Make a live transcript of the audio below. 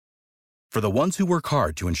For the ones who work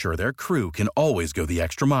hard to ensure their crew can always go the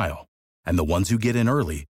extra mile, and the ones who get in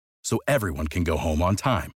early so everyone can go home on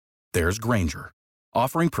time, there's Grainger,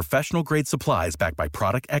 offering professional-grade supplies backed by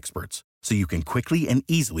product experts so you can quickly and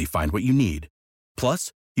easily find what you need.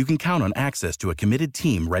 Plus, you can count on access to a committed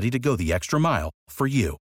team ready to go the extra mile for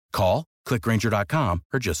you. Call, click Grainger.com,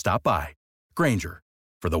 or just stop by. Grainger,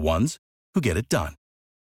 for the ones who get it done.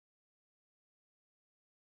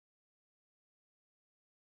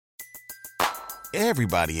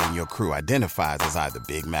 Everybody in your crew identifies as either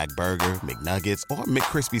Big Mac Burger, McNuggets, or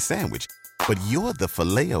McCrispy Sandwich. But you're the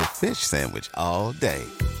Filet-O-Fish Sandwich all day.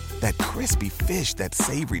 That crispy fish, that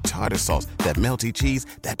savory tartar sauce, that melty cheese,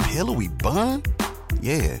 that pillowy bun.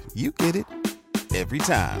 Yeah, you get it. Every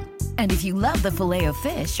time. And if you love the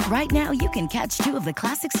Filet-O-Fish, right now you can catch two of the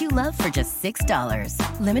classics you love for just $6.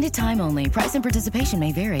 Limited time only. Price and participation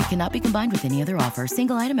may vary. Cannot be combined with any other offer.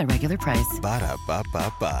 Single item at regular price.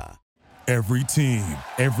 Ba-da-ba-ba-ba. Every team,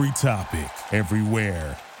 every topic,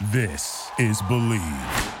 everywhere. This is Believe.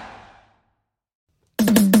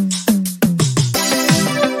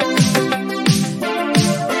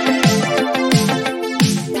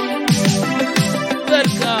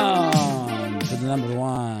 Welcome to the number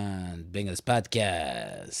one Bengals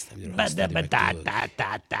podcast.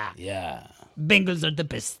 Yeah. Bengals are the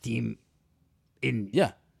best team in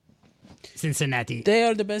Cincinnati. They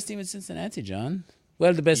are the best team in Cincinnati, John.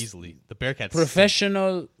 Well, the best. Easily. The Bearcats.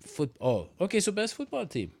 Professional football. Oh, okay, so best football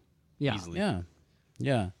team. Yeah. Easily.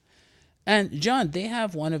 Yeah. And, John, they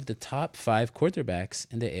have one of the top 5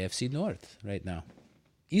 quarterbacks in the AFC North right now.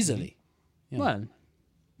 Easily. Yeah. Well,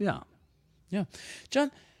 yeah. Yeah. John,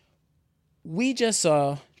 we just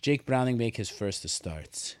saw Jake Browning make his first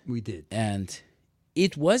starts. We did. And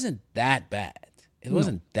it wasn't that bad. It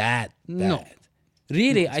wasn't that bad. No.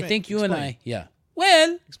 Really, I think you and I... Yeah.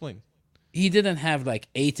 Well... Explain. He didn't have like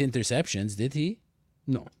 8 interceptions, did he?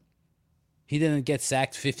 No. He didn't get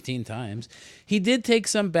sacked 15 times. He did take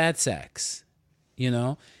some bad sacks,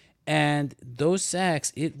 and those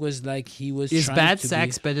sacks, it was like he was Is trying bad to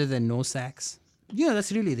sacks better than no sacks? Yeah,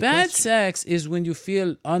 that's really the Bad question. sacks is when you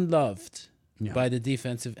feel unloved by the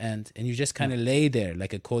defensive end, and you just kind of lay there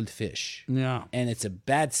like a cold fish. Yeah. And it's a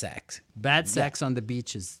bad sack. Bad sacks on the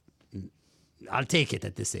beach is... I'll take it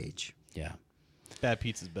at this age. Yeah. Bad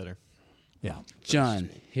pizza's better. Yeah. John,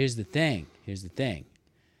 here's the thing.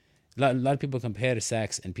 A lot of people compare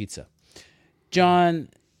sacks and pizza. John,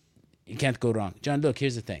 you can't go wrong. John, look,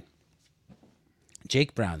 here's the thing.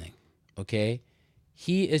 Jake Browning, okay?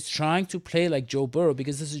 He is trying to play like Joe Burrow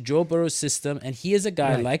because this is Joe Burrow's system, and he is a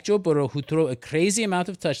guy like Joe Burrow who threw a crazy amount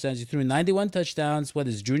of touchdowns. He threw 91 touchdowns,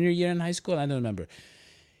 his junior year in high school? I don't remember.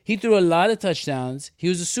 He threw a lot of touchdowns. He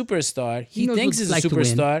was a superstar. He thinks he's a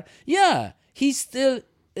superstar. Yeah, he still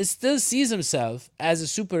sees himself as a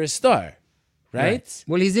superstar, right?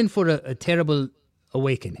 Well, he's in for a terrible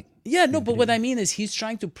awakening. Yeah, no, but what I mean is he's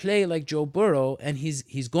trying to play like Joe Burrow, and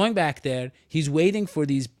he's going back there. He's waiting for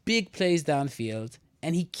these big plays downfield,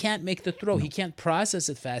 and he can't make the throw. He can't process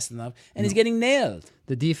it fast enough, and he's getting nailed.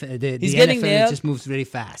 The He's getting NFL nailed. just moves very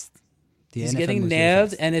fast. He's getting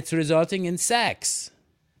nailed, and it's resulting in sacks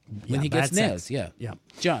when he gets nailed. Yeah.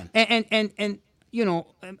 John. And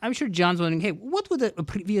I'm sure John's wondering, hey, what would a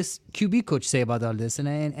previous QB coach say about all this?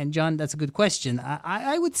 And John, that's a good question.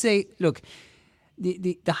 I would say, look,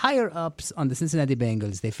 the higher ups on the Cincinnati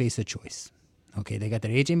Bengals, they face a choice. Okay, they got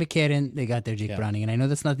their A.J. McCarron, they got their Jake Browning, and I know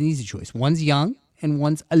that's not an easy choice. One's young and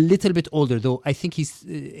one's a little bit older, though I think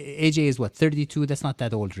A.J. is 32? That's not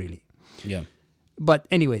that old, really. Yeah. But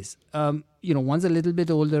anyways, one's a little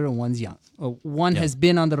bit older and one's young. One has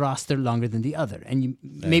been on the roster longer than the other. And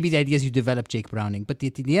maybe the idea is you develop Jake Browning. But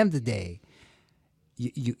at the end of the day,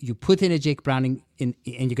 you put in a Jake Browning and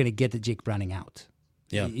you're going to get the Jake Browning out.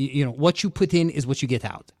 Yeah. What you put in is what you get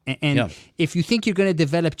out. And if you think you're going to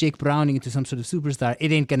develop Jake Browning into some sort of superstar,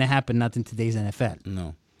 it ain't going to happen, not in today's NFL.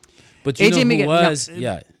 No. But you know who was,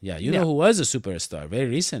 who was a superstar very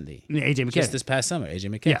recently? A.J. McCarron. Just this past summer, A.J.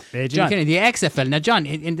 McCarron. Yeah, A.J. McCarron, the XFL. Now, John,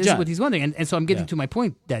 and this is what he's wondering, and so I'm getting to my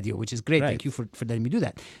point, Dadio, which is great. Right. Thank you for letting me do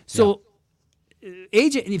that. So,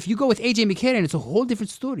 AJ, if you go with A.J. McCarron, it's a whole different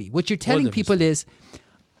story. What you're telling people is,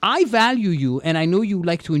 I value you, and I know you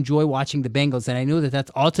like to enjoy watching the Bengals, and I know that that's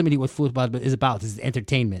ultimately what football is about, is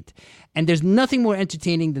entertainment. And there's nothing more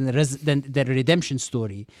entertaining than the redemption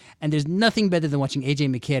story. And there's nothing better than watching A.J.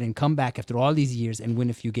 McCarron come back after all these years and win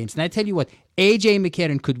a few games. And I tell you what, A.J.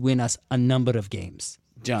 McCarron could win us a number of games.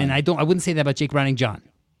 John. And I wouldn't say that about Jake Browning, John.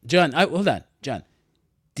 Hold on. John,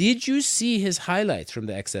 did you see his highlights from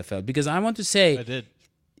the XFL? Because I want to say... I did.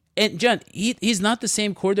 And John, he's not the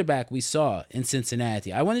same quarterback we saw in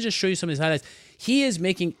Cincinnati. I want to just show you some of his highlights. He is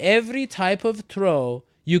making every type of throw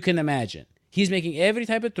you can imagine. He's making every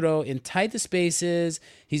type of throw in tight spaces.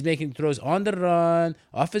 He's making throws on the run,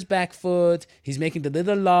 off his back foot. He's making the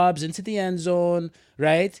little lobs into the end zone,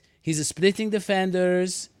 right? He's splitting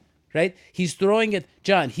defenders, right? He's throwing it,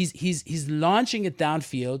 John. He's launching it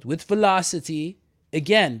downfield with velocity.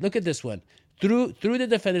 Again, look at this one. Through the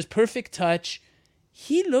defenders, perfect touch.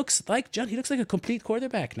 He looks like a complete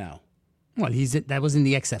quarterback now. Well, that was in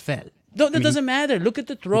the XFL. No, that doesn't matter. Look at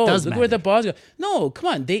the throws. Look where the balls go. No,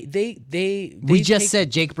 come on. We just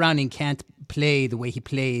said Jake Browning can't play the way he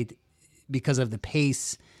played because of the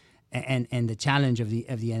pace and the challenge of the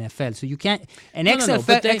NFL. So you can't.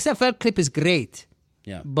 XFL clip is great.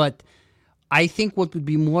 Yeah. But I think what would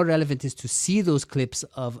be more relevant is to see those clips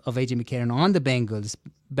of AJ McCarron on the Bengals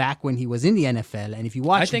back when he was in the NFL. And if you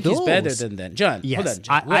watch I think those, he's better than that. John, yes, hold on.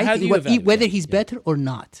 John. I think whether he's better or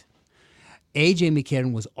not, AJ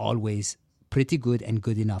McCarron was always pretty good and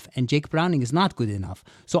good enough. And Jake Browning is not good enough.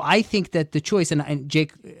 So I think that the choice, and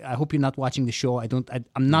Jake, I hope you're not watching the show.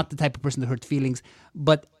 I'm not the type of person to hurt feelings,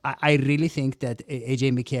 but I really think that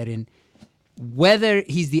AJ McCarron, whether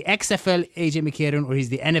he's the XFL AJ McCarron or he's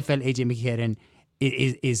the NFL AJ McCarron,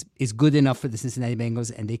 is good enough for the Cincinnati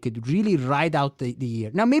Bengals, and they could really ride out the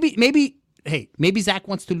year. Now, maybe Zach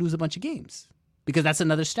wants to lose a bunch of games because that's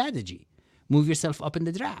another strategy. Move yourself up in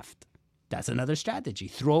the draft. That's another strategy.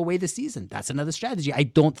 Throw away the season. That's another strategy. I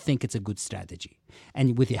don't think it's a good strategy.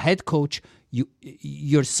 And with your head coach,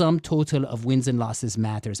 your sum total of wins and losses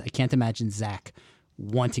matters. I can't imagine Zach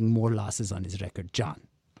wanting more losses on his record. John.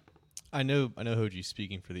 I know Hodgie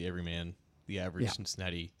speaking for the everyman, the average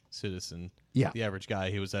Cincinnati citizen, the average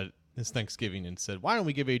guy who was at his Thanksgiving and said, why don't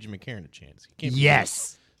we give A.J. McCarron a chance? He can't be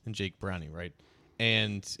worse than Jake Browning, right?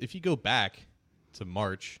 And if you go back to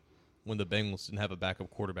March, when the Bengals didn't have a backup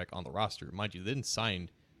quarterback on the roster. Mind you, they didn't sign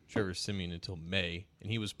Trevor Siemian until May, and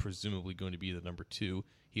he was presumably going to be the number 2.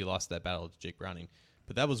 He lost that battle to Jake Browning.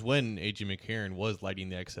 But that was when A.J. McCarron was lighting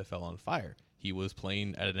the XFL on fire. He was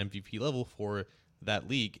playing at an MVP level for that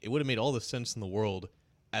league. It would have made all the sense in the world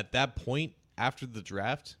at that point, after the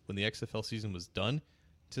draft, when the XFL season was done,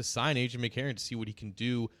 to sign A.J. McCarron to see what he can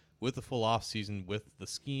do with the full offseason, with the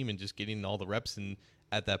scheme, and just getting all the reps in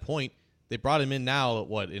at that point. They brought him in now,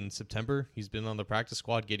 in September? He's been on the practice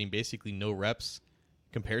squad getting basically no reps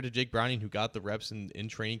compared to Jake Browning, who got the reps in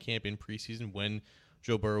training camp, in preseason when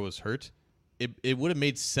Joe Burrow was hurt. It would have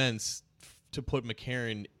made sense to put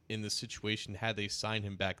McCarron in this situation had they signed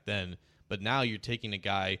him back then. But now you're taking a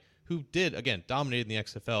guy who did, again, dominate in the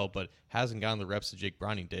XFL, but hasn't gotten the reps that Jake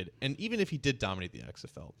Browning did. And even if he did dominate the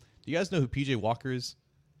XFL, do you guys know who P.J. Walker is?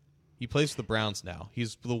 He plays for the Browns now.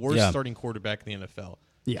 He's the worst starting quarterback in the NFL.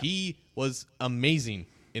 Yeah. He was amazing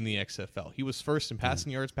in the XFL. He was first in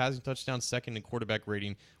passing yards, passing touchdowns, second in quarterback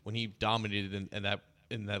rating when he dominated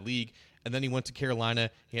in that league. And then he went to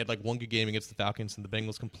Carolina. He had one good game against the Falcons, and the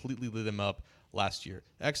Bengals completely lit him up last year.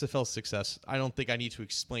 XFL success, I don't think I need to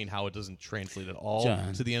explain how it doesn't translate at all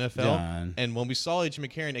to the NFL. And when we saw A.J.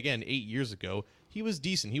 McCarron, again, 8 years ago, he was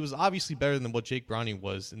decent. He was obviously better than what Jake Browning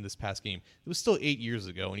was in this past game. It was still 8 years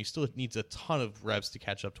ago, and he still needs a ton of reps to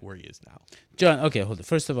catch up to where he is now. John, okay, hold on.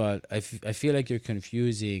 First of all, I feel like you're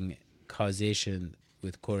confusing causation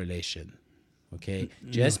with correlation, okay?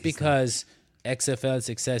 Just because XFL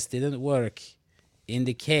success didn't work in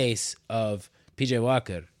the case of P.J.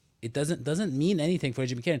 Walker, it doesn't mean anything for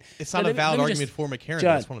A.J. McCarron. It's not a valid argument for McCarron.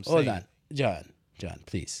 That's what I'm saying. Hold on. John,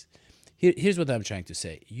 please. Here's what I'm trying to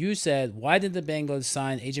say. You said, why did the Bengals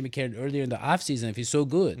sign A.J. McCarron earlier in the offseason if he's so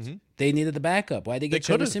good? Mm-hmm. They needed the backup. Why did they get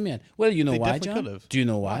Trevor Siemian? Well, you know why, John? Do you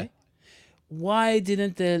know why? Why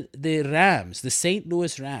didn't the Rams, the St.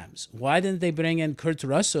 Louis Rams, why didn't they bring in Kurt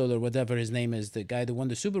Russell or whatever his name is, the guy that won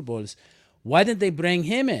the Super Bowls? Why didn't they bring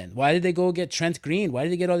him in? Why did they go get Trent Green? Why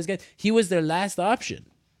did they get all these guys? He was their last option.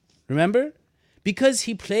 Remember? Because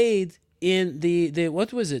he played in the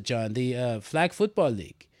what was it, John? The flag football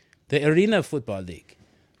league. The Arena Football League,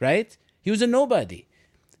 right? He was a nobody.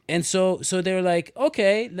 And so they were like,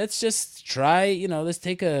 okay, let's just try, let's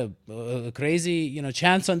take a crazy,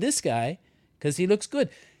 chance on this guy because he looks good.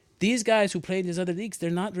 These guys who play in these other leagues, they're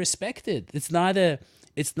not respected. It's not a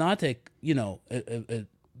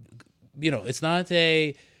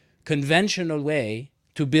conventional way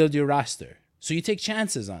to build your roster. So you take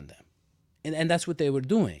chances on them. And that's what they were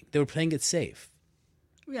doing. They were playing it safe.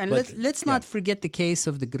 Yeah, and let's not forget the case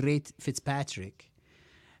of the great Fitzpatrick.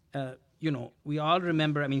 we all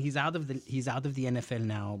remember. I mean, he's out of the NFL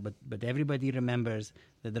now, but everybody remembers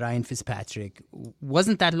that Ryan Fitzpatrick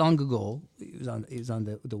wasn't that long ago. He was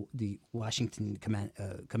on the Washington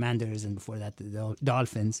Commanders, and before that the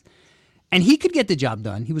Dolphins, and he could get the job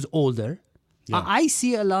done. He was older. Yeah. I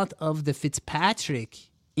see a lot of the Fitzpatrick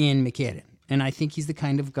in McCarron, and I think he's the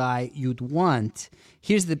kind of guy you'd want.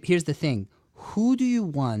 Here's the thing: who do you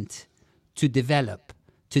want to develop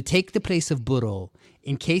to take the place of Burrow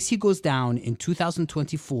in case he goes down in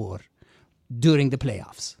 2024 during the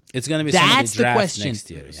playoffs? It's going to be someone they draft next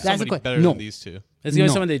year. Yeah. That's the question. Better than these two. It's going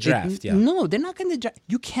to be someone they draft. No, they're not going to draft.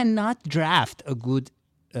 You cannot draft a good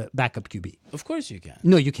backup QB. Of course you can.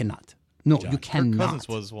 No, you cannot. No, John. you cannot. Kirk Cousins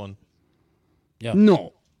was one. Yeah.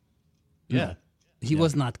 No. Yeah. No. He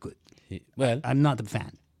was not good. I'm not a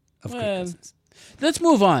fan of Kirk Cousins. Let's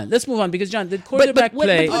move on because, John, the quarterback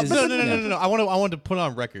play is... No. I want to put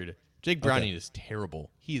on record. Jake Browning is terrible.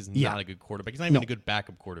 He is not a good quarterback. He's not even a good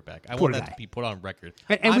backup quarterback. I want that to be put on record.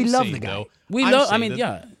 And we love the guy.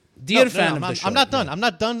 Dear fan of the show. I'm not done. I'm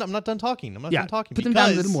not done talking. I'm not done talking. Put him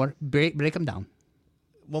down a little more. Break him down.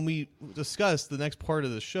 When we discuss the next part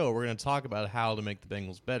of the show, we're going to talk about how to make the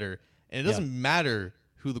Bengals better. And it doesn't matter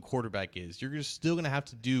who the quarterback is. You're just still going to have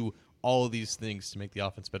to do all of these things to make the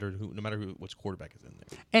offense better, no matter which quarterback is in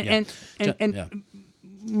there. And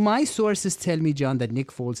my sources tell me, John, that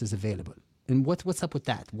Nick Foles is available. And what's up with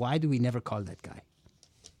that? Why do we never call that guy?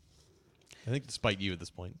 I think despite you at this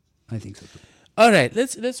point. I think so too. All right,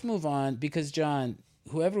 let's move on because, John,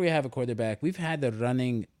 whoever we have a quarterback, we've had the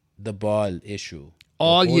running the ball issue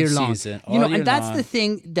all year long. And that's the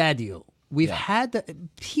thing, Dadio. We've had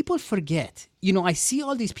people forget. I see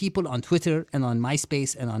all these people on Twitter and on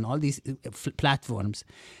MySpace and on all these platforms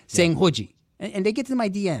saying Hodgie, and they get to my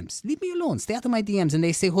DMs. Leave me alone. Stay out of my DMs. And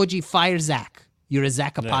they say, Hodgie, fire Zach. You're a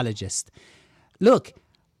Zach apologist. Look,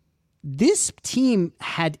 this team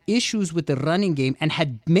had issues with the running game and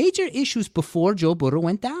had major issues before Joe Burrow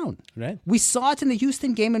went down. Right. We saw it in the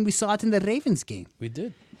Houston game and we saw it in the Ravens game. We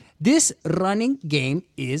did. This running game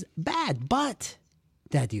is bad, but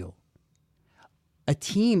Dadio, a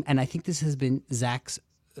team, and I think this has been Zach's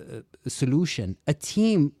solution, a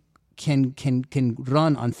team can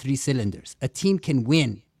run on 3 cylinders. A team can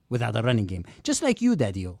win without a running game. Just like you,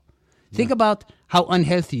 Dadio. Think about how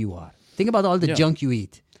unhealthy you are. Think about all the junk you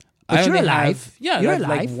eat. But you're alive. You're alive.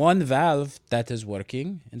 Like one valve that is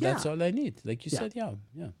working, and that's all I need. Like you said, yeah.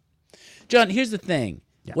 John, here's the thing.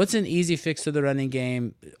 Yeah. What's an easy fix to the running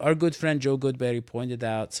game? Our good friend Joe Goodberry pointed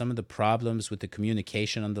out some of the problems with the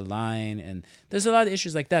communication on the line, and there's a lot of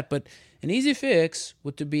issues like that. But an easy fix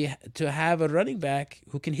would to have a running back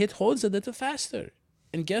who can hit holes a little faster.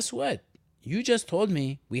 And guess what? You just told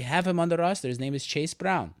me we have him on the roster. His name is Chase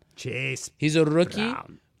Brown. He's a rookie,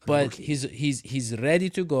 but he's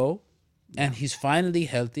ready to go, and he's finally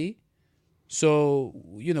healthy. So,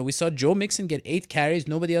 we saw Joe Mixon get 8 carries.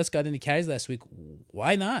 Nobody else got any carries last week.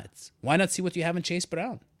 Why not? Why not see what you have in Chase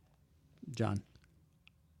Brown? John.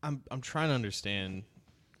 I'm trying to understand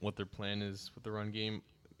what their plan is with the run game,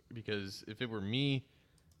 because if it were me,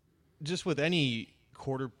 just with any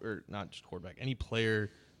any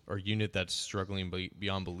player or unit that's struggling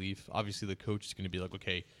beyond belief, obviously the coach is going to be like,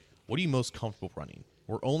 okay, what are you most comfortable running?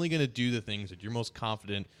 We're only going to do the things that you're most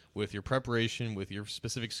confident with, your preparation, with your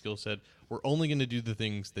specific skill set. We're only going to do the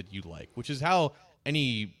things that you like, which is how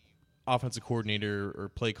any offensive coordinator or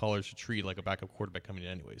play caller should treat like a backup quarterback coming in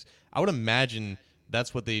anyways. I would imagine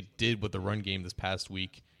that's what they did with the run game this past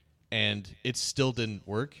week, and it still didn't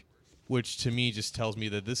work, which to me just tells me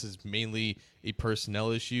that this is mainly a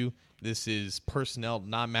personnel issue. This is personnel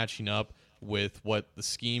not matching up with what the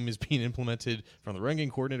scheme is being implemented from the run game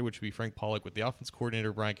coordinator, which would be Frank Pollock, with the offense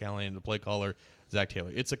coordinator, Brian Callahan, and the play caller, Zach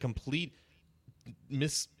Taylor. It's a complete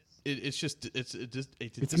it's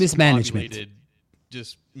mismanagement.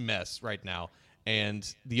 Just mess right now.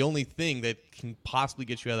 And the only thing that can possibly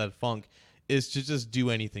get you out of that funk is to just do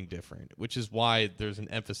anything different, which is why there's an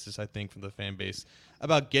emphasis, I think, from the fan base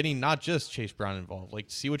about getting not just Chase Brown involved, like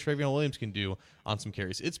see what Trevion Williams can do on some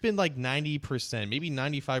carries. It's been like 90%, maybe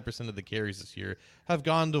 95% of the carries this year have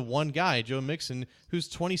gone to one guy, Joe Mixon, who's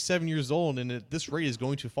 27 years old, and at this rate is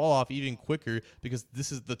going to fall off even quicker because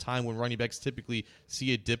this is the time when running backs typically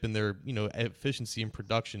see a dip in their efficiency and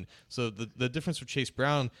production. So the difference with Chase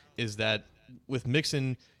Brown is that with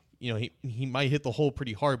Mixon, he might hit the hole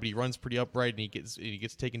pretty hard, but he runs pretty upright, and he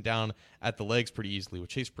gets taken down at the legs pretty easily.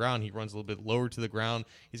 With Chase Brown, he runs a little bit lower to the ground.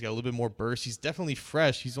 He's got a little bit more burst. He's definitely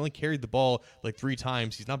fresh. He's only carried the ball like 3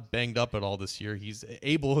 times. He's not banged up at all this year. He's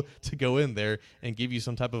able to go in there and give you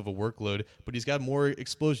some type of a workload, but he's got more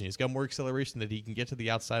explosion. He's got more acceleration that he can get to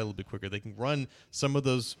the outside a little bit quicker. They can run some of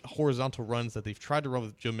those horizontal runs that they've tried to run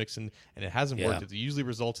with Joe Mixon, and it hasn't worked. It usually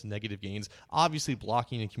results in negative gains. Obviously,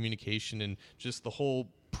 blocking and communication and just the whole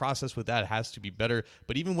process with that has to be better.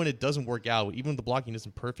 But even when it doesn't work out, even when the blocking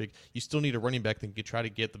isn't perfect, you still need a running back that can try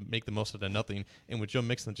to make the most out of nothing. And with Joe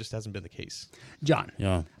Mixon, it just hasn't been the case. John,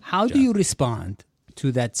 how do you respond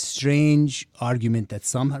to that strange argument that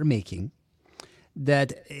some are making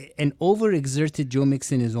that an overexerted Joe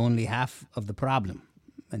Mixon is only half of the problem,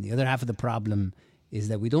 and the other half of the problem is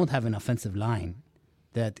that we don't have an offensive line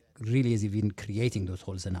that really is even creating those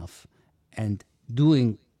holes enough and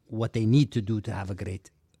doing what they need to do to have a great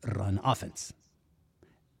run offense.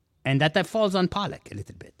 And that falls on Pollock a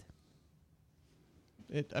little bit.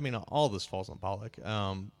 All this falls on Pollock.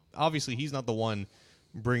 Obviously, he's not the one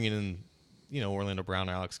bringing in, Orlando Brown,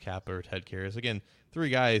 Alex Kappa, or Ted Karras. Again, 3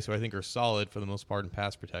 guys who I think are solid for the most part in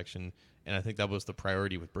pass protection, and I think that was the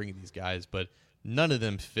priority with bringing these guys. But none of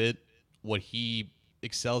them fit what he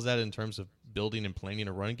excels at in terms of building and planning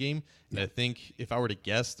a run game. And I think if I were to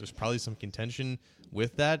guess, there's probably some contention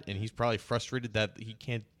with that, and he's probably frustrated that he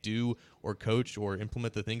can't do or coach or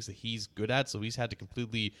implement the things that he's good at. So he's had to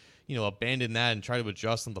completely, abandon that and try to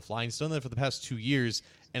adjust on the fly. He's done that for the past 2 years,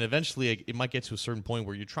 and eventually it might get to a certain point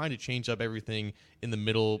where you're trying to change up everything in the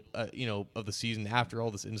middle, of the season after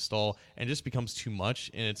all this install, and it just becomes too much.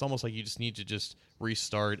 And it's almost like you just need to just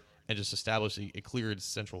restart and just establish a clear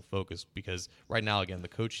central focus, because right now, again, the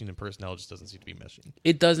coaching and personnel just doesn't seem to be meshing.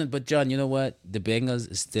 It doesn't, but John, you know what? The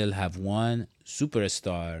Bengals still have one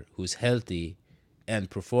superstar who's healthy and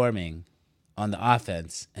performing on the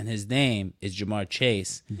offense, and his name is Jamar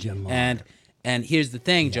Chase. And here's the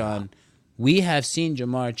thing, John. We have seen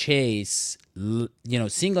Jamar Chase,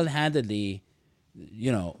 single-handedly,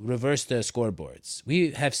 reverse the scoreboards.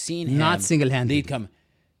 We have seen him not single-handedly.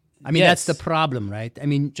 That's the problem, right?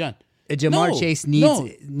 John, Jamar Chase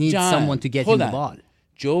needs John, someone to get him the ball.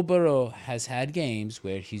 Joe Burrow has had games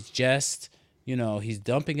where he's just, he's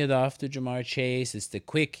dumping it off to Jamar Chase. It's the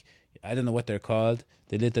quick, I don't know what they're called,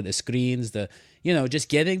 the little screens, just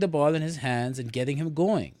getting the ball in his hands and getting him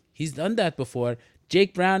going. He's done that before.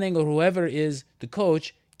 Jake Browning or whoever is the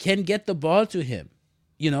coach can get the ball to him.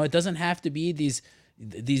 It doesn't have to be these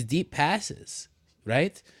deep passes,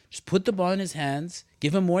 right? Just put the ball in his hands.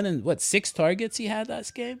 Give him more than, 6 targets he had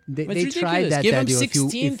last game? They tried that. Give him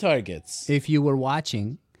 16 targets. If you were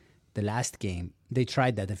watching the last game, they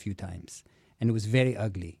tried that a few times, and it was very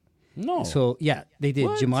ugly. No. So, they did.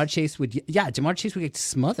 What? Jamar Chase would get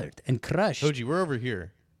smothered and crushed. Hodgie, we're over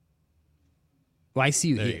here. Well, I see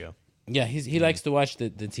you there here. You go. Yeah, he likes to watch the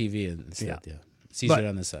TV instead. Yeah. Sees it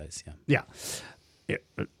on the sides. Yeah.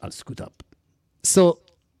 I'll scoot up. So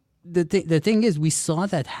the thing is, we saw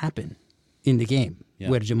that happen in the game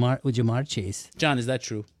where Jamar Chase. John, is that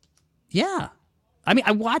true? Yeah.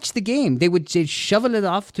 I watched the game. They would just shovel it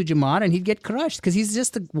off to Jamar, and he'd get crushed because he's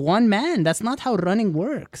just one man. That's not how running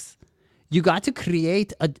works. You've got to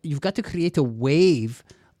create a wave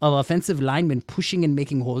of offensive linemen pushing and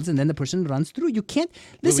making holes, and then the person runs through. You can't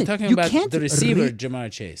listen. We're talking you about can't the receiver,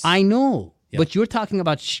 Jamar Chase. I know, but you're talking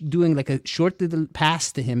about doing like a short little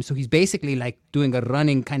pass to him, so he's basically like doing a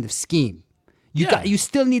running kind of scheme. You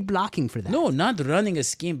still need blocking for that. No, not running a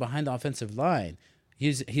scheme behind the offensive line.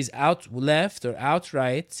 He's out left or out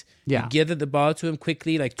right. Yeah. You give the ball to him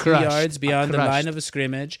quickly, like 2 Crushed. yards beyond the Crushed. line of a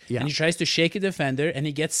scrimmage, and he tries to shake a defender, and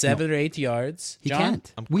he gets 7 or 8 yards. He John?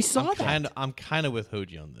 can't. We saw that. I'm kind of with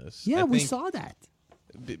Hodgie on this. Yeah, I we think saw that.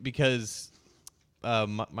 Because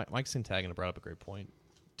Mike Santagana brought up a great point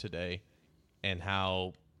today, and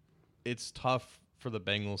how it's tough for the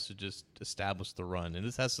Bengals to just establish the run, and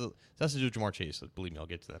this has to do with Jamar Chase. Believe me, I'll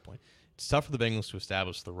get to that point. It's tough for the Bengals to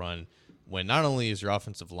establish the run when not only is your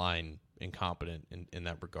offensive line incompetent in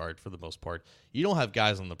that regard for the most part, you don't have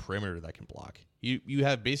guys on the perimeter that can block. You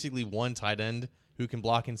have basically one tight end who can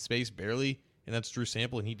block in space barely, and that's Drew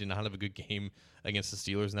Sample, and he did not have a good game against the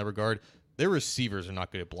Steelers in that regard. Their receivers are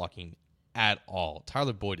not good at blocking at all.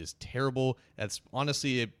 Tyler Boyd is terrible. That's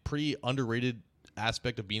honestly a pretty underrated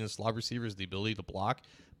aspect of being a slot receiver, is the ability to block.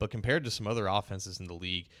 But compared to some other offenses in the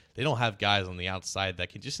league, they don't have guys on the outside that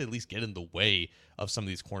can just at least get in the way of some of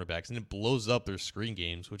these cornerbacks. And it blows up their screen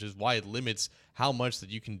games, which is why it limits how much that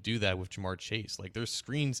you can do that with Jamar Chase. Like, their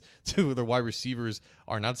screens to their wide receivers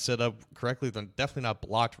are not set up correctly. They're definitely not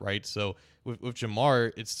blocked right. So with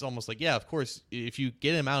Jamar, it's almost like, yeah, of course, if you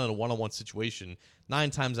get him out in a one-on-one situation, 9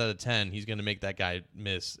 times out of 10, he's going to make that guy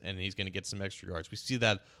miss, and he's going to get some extra yards. We see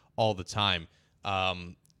that all the time.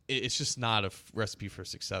 It's just not a recipe for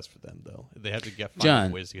success for them, though. They have to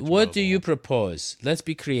find ways to get. What do you propose? Let's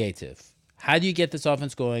be creative. How do you get this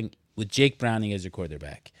offense going with Jake Browning as your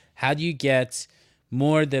quarterback? How do you get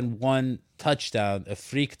more than one touchdown, a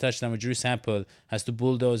freak touchdown where Drew Sample has to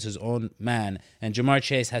bulldoze his own man, and Jamar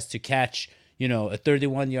Chase has to catch, a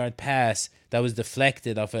 31-yard pass that was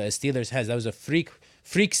deflected off a Steelers' heads? That was a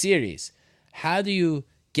freak series. How do you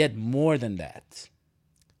get more than that?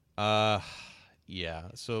 Yeah,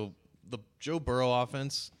 so the Joe Burrow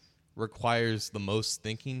offense requires the most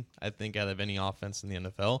thinking, I think, out of any offense in the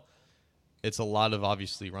NFL. It's a lot of,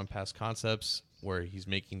 obviously, run-pass concepts where he's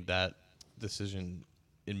making that decision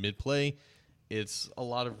in mid-play. It's a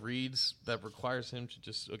lot of reads that requires him to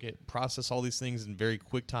just, process all these things in very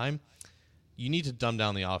quick time. You need to dumb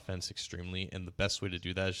down the offense extremely, and the best way to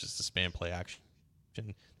do that is just to spam play action.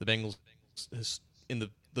 The Bengals, in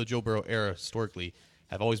the Joe Burrow era historically,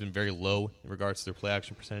 have always been very low in regards to their play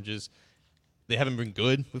action percentages. They haven't been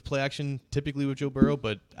good with play action typically with Joe Burrow,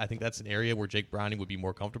 but I think that's an area where Jake Browning would be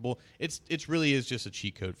more comfortable. It's really is just a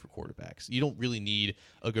cheat code for quarterbacks. You don't really need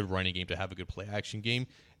a good running game to have a good play action game.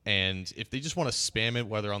 And if they just want to spam it,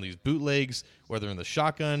 whether on these bootlegs, whether in the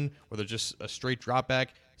shotgun, whether just a straight drop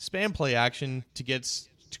back, spam play action to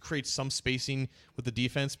create some spacing with the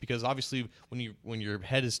defense, because obviously when your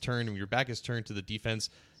head is turned and your back is turned to the defense,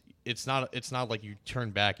 it's not like you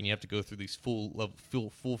turn back and you have to go through these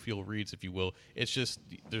full field reads, if you will. It's just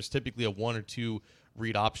there's typically a 1 or 2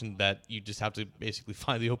 read option that you just have to basically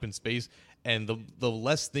find the open space. And the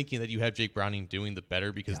less thinking that you have Jake Browning doing, the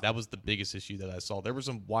better, because that was the biggest issue that I saw. There were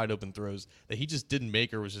some wide open throws that he just didn't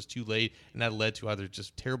make or was just too late, and that led to either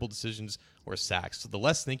just terrible decisions or sacks. So the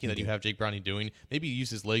less thinking that you have Jake Browning doing, maybe you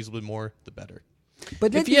use his legs a little bit more, the better.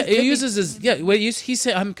 But he uses his he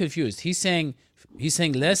said, I'm confused. He's saying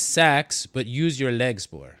less sacks, but use your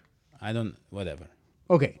legs more. Whatever.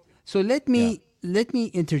 Okay, so let me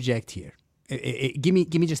interject here. Give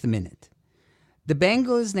me just a minute. The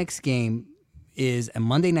Bengals' next game is a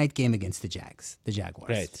Monday night game against the Jaguars.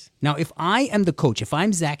 Right. Now, if I am the coach, if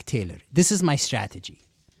I'm Zach Taylor, this is my strategy.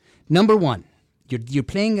 Number one, you're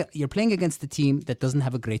playing against a team that doesn't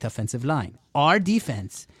have a great offensive line. Our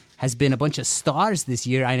defense has been a bunch of stars this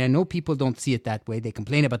year, and I know people don't see it that way. They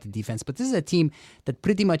complain about the defense, but this is a team that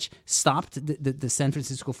pretty much stopped the San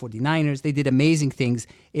Francisco 49ers. They did amazing things.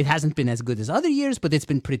 It hasn't been as good as other years, but it's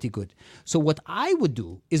been pretty good. So what I would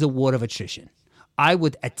do is a war of attrition. I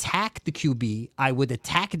would attack the QB. I would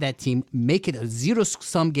attack that team, make it a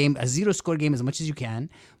zero-sum game, a zero-score game as much as you can,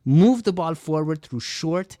 move the ball forward through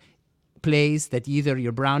short plays that either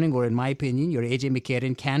your Browning or, in my opinion, your A.J.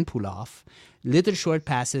 McCarron can pull off. Little short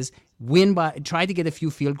passes, try to get a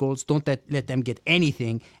few field goals. Don't let them get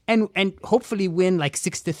anything, and hopefully win like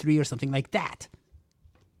 6-3 or something like that.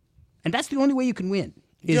 And that's the only way you can win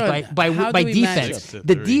is John, by defense.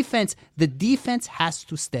 The defense has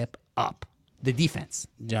to step up. The defense.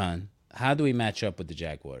 John, how do we match up with the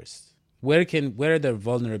Jaguars? Where are their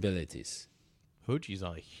vulnerabilities? Hodgie's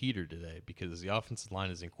on a heater today because the offensive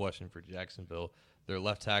line is in question for Jacksonville. Their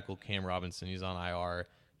left tackle, Cam Robinson, he's on IR.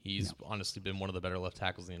 He's honestly been one of the better left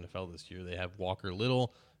tackles in the NFL this year. They have Walker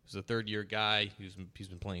Little, who's a third-year guy. He's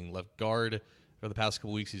been playing left guard for the past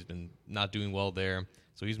couple weeks. He's been not doing well there,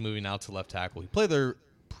 so he's moving out to left tackle. He played there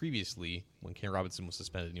previously when Cam Robinson was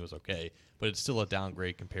suspended, and he was okay, but it's still a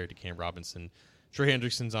downgrade compared to Cam Robinson. Trey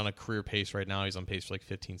Hendrickson's on a career pace right now. He's on pace for like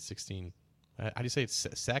 15, 16. How do you say it?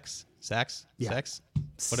 Sacks? Yeah. Sacks?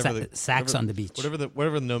 Sacks on the beach.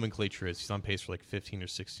 Whatever the nomenclature is, he's on pace for like 15 or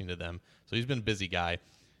 16 of them. So he's been a busy guy,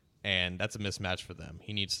 and that's a mismatch for them.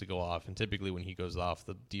 He needs to go off, and typically when he goes off,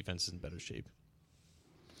 the defense is in better shape.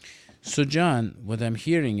 So, John, what I'm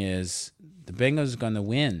hearing is the Bengals are going to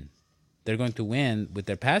win. They're going to win with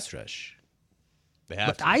their pass rush. They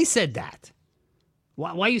have to. I said that.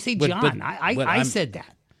 Why you say John? I said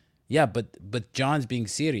that. Yeah, but John's being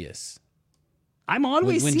serious. I'm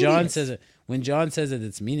always when serious. When John says it,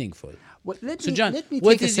 it's meaningful. Well, let me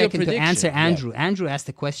take a second to answer Andrew. Yeah. Andrew asked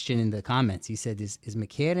a question in the comments. He said, "Is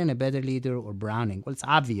McCarron a better leader or Browning?" Well, it's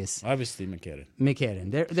obvious. Obviously, McCarron.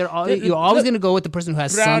 You're always going to go with the person who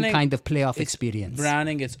has Browning, some kind of playoff experience.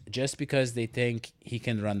 Browning is just because they think he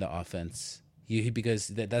can run the offense. Because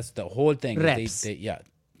that's the whole thing. Reps.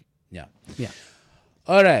 Yeah. Yeah.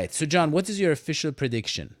 All right. So, John, what is your official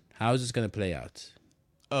prediction? How is this going to play out?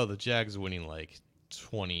 Oh, the Jags winning like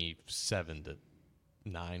 27-9.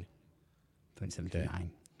 27-9.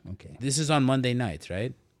 Okay. This is on Monday night,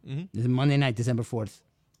 right? This is Monday night, December 4th.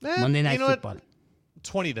 Monday night football.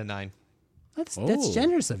 20-9. That's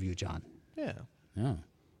generous of you, John. Yeah. Oh,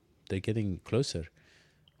 they're getting closer.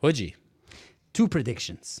 Hodgie. 2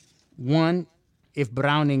 predictions. One, if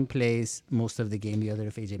Browning plays most of the game. The other,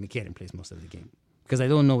 if A.J. McCarron plays most of the game. Because I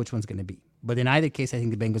don't know which one's going to be. But in either case, I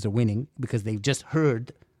think the Bengals are winning because they've just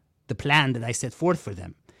heard the plan that I set forth for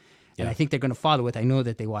them. And I think they're going to follow it. I know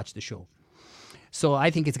that they watch the show. So I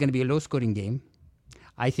think it's going to be a low-scoring game.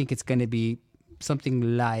 I think it's going to be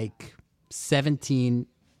something like 17-14.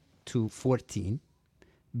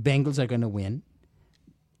 Bengals are going to win.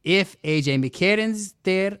 If A.J. McCarron's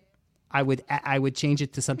there, I would change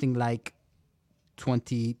it to something like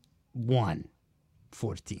 21-14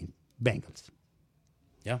 Bengals.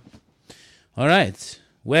 Yeah. All right.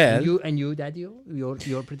 Well, and you, Dadio,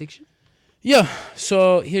 your prediction? Yeah.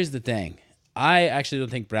 So here's the thing. I actually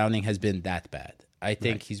don't think Browning has been that bad. I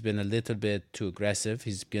think he's been a little bit too aggressive.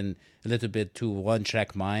 He's been a little bit too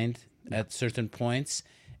one-track mind at certain points.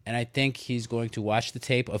 And I think he's going to watch the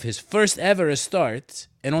tape of his first ever start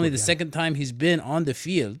and only the second time he's been on the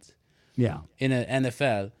field in an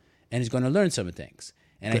NFL, and he's going to learn some things.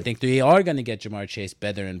 And I think they are going to get Jamar Chase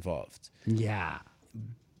better involved. Yeah.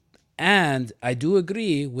 And I do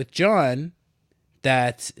agree with John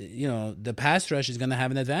that, the pass rush is going to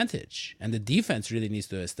have an advantage. And the defense really needs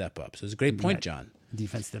to step up. So it's a great point, John.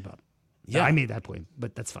 Defense step up. Yeah. I made that point,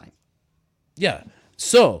 but that's fine. Yeah.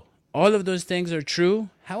 So all of those things are true.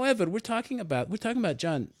 However, we're talking about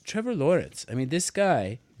John, Trevor Lawrence. I mean, this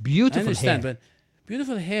guy. Beautiful I understand, hair. but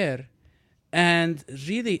beautiful hair. And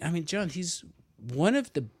really, I mean, John, he's one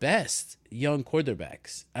of the best young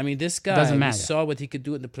quarterbacks. I mean, this guy, we saw what he could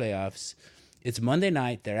do in the playoffs. It's Monday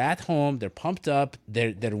night. They're at home. They're pumped up.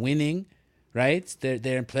 They're winning, right?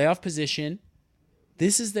 They're in playoff position.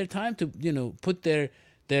 This is their time to, put their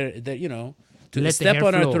to step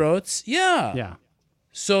on our throats. Yeah. Yeah.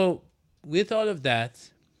 So with all of that,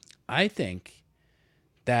 I think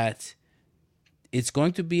that it's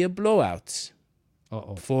going to be a blowout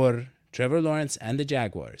for Trevor Lawrence and the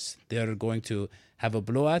Jaguars. They're going to have a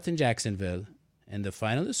blowout in Jacksonville, and the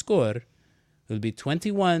final score will be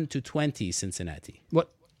 21-20 Cincinnati. What?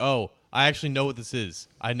 Oh, I actually know what this is.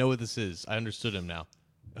 I know what this is. I understood him now.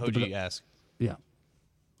 Hodgie, ask. Yeah.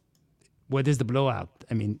 What is the blowout?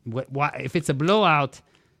 I mean, why? If it's a blowout,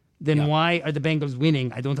 then why are the Bengals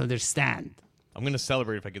winning? I don't understand. I'm going to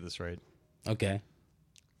celebrate if I get this right. Okay.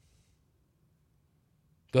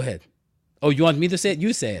 Go ahead. Oh, you want me to say it?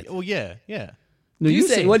 You say it. Oh, yeah. No, you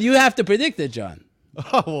say it. Well, you have to predict it, John.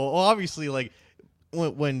 Oh, well, obviously, like,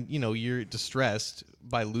 when you're distressed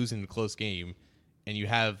by losing a close game and you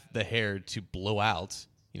have the hair to blow out,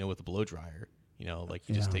 with a blow dryer, like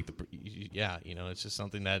you just take it's just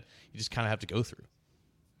something that you just kind of have to go through.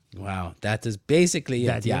 Wow, that is basically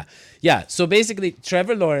it. Yeah. So basically,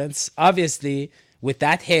 Trevor Lawrence, obviously, with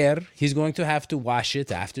that hair, he's going to have to wash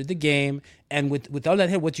it after the game. And with all that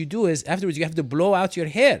hair, what you do is afterwards you have to blow out your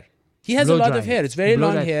hair. He has a lot of hair. It's very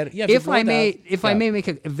long hair. If I may make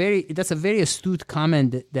that's a very astute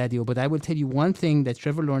comment, Dadio, but I will tell you one thing that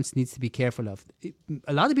Trevor Lawrence needs to be careful of.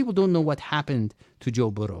 A lot of people don't know what happened to Joe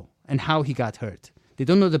Burrow and how he got hurt. They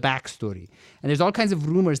don't know the backstory. And there's all kinds of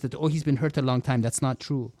rumors that, he's been hurt a long time. That's not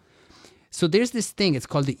true. So there's this thing, it's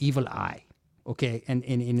called the evil eye. Okay? And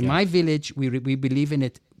in my village, we believe in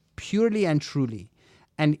it purely and truly.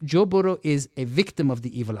 And Joe Burrow is a victim of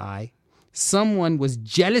the evil eye. Someone was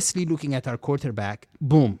jealously looking at our quarterback.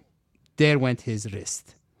 Boom. There went his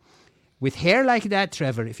wrist. With hair like that,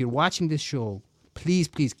 Trevor, if you're watching this show, please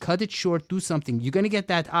cut it short. Do something. You're going to get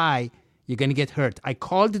that eye. You're going to get hurt. I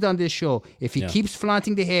called it on this show. If he keeps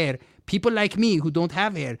flaunting the hair, people like me who don't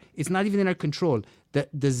have hair, it's not even in our control.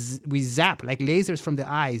 We zap like lasers from the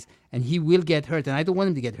eyes, and he will get hurt. And I don't want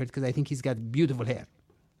him to get hurt because I think he's got beautiful hair.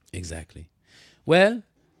 Exactly. Well,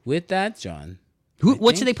 with that, John...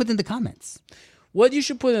 What should they put in the comments? What you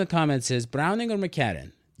should put in the comments is Browning or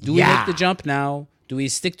McCarron. Do we make the jump now? Do we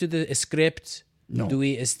stick to the script? No. Do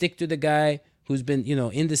we stick to the guy who's been,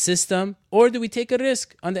 in the system? Or do we take a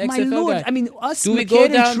risk on the XFL My Lord, guy? I mean, us do we go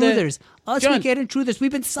down McCarron John, truthers,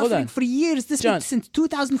 we've been suffering for years. Since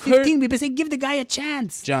 2015, we've been saying, give the guy a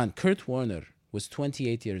chance. John, Kurt Warner was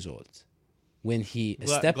 28 years old when he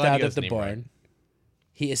stepped out of the barn. Right.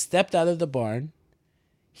 He stepped out of the barn.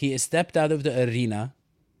 He stepped out of the arena.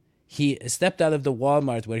 He stepped out of the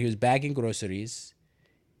Walmart where he was bagging groceries.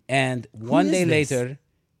 And one day later,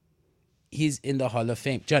 he's in the Hall of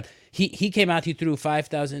Fame. John, he came out, he threw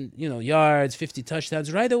 5,000 yards, 50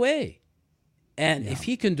 touchdowns right away. And if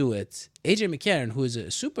he can do it, A.J. McCarron, who is a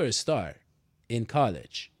superstar in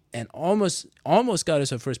college and almost got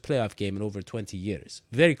us our first playoff game in over 20 years.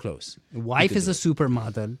 Very close. Wife is a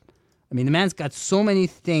supermodel. I mean, the man's got so many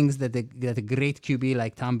things that a great QB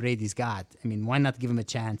like Tom Brady's got. I mean, why not give him a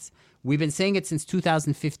chance? We've been saying it since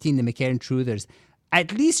 2015, the McCarron Truthers.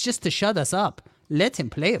 At least just to shut us up, let him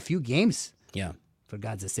play a few games. Yeah. For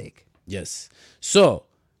God's sake. Yes. So,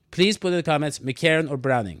 please put in the comments, McCarron or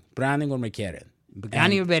Browning? Browning or McCarron?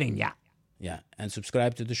 Browning or Bering, yeah. Yeah. And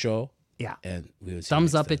subscribe to the show. Yeah. And we will see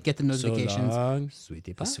Thumbs you up time. it, get the notifications. So long.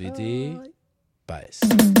 Sweetie pie. Sweetie. Bye.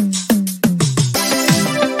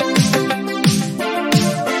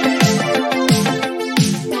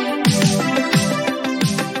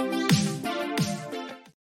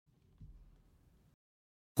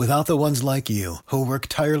 Without the ones like you, who work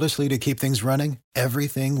tirelessly to keep things running,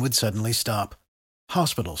 everything would suddenly stop.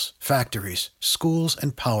 Hospitals, factories, schools,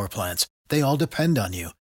 and power plants, they all depend on you.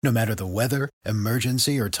 No matter the weather,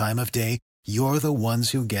 emergency, or time of day, you're the ones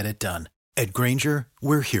who get it done. At Grainger,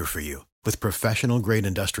 we're here for you with professional-grade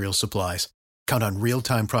industrial supplies. Count on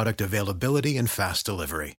real-time product availability and fast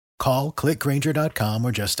delivery. Call, click Grainger.com,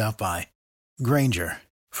 or just stop by. Grainger,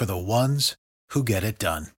 for the ones who get it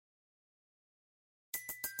done.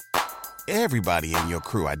 Everybody in your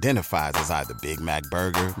crew identifies as either Big Mac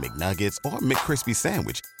Burger, McNuggets, or McCrispy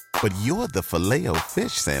Sandwich. But you're the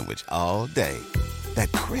Filet-O-Fish Sandwich all day. That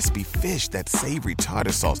crispy fish, that savory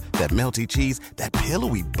tartar sauce, that melty cheese, that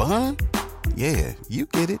pillowy bun. Yeah, you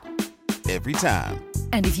get it. Every time.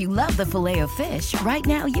 And if you love the Filet-O-Fish, right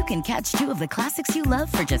now you can catch 2 of the classics you love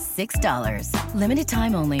for just $6. Limited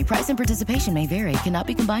time only. Price and participation may vary. Cannot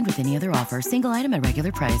be combined with any other offer. Single item at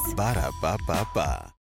regular price. Ba-da-ba-ba-ba.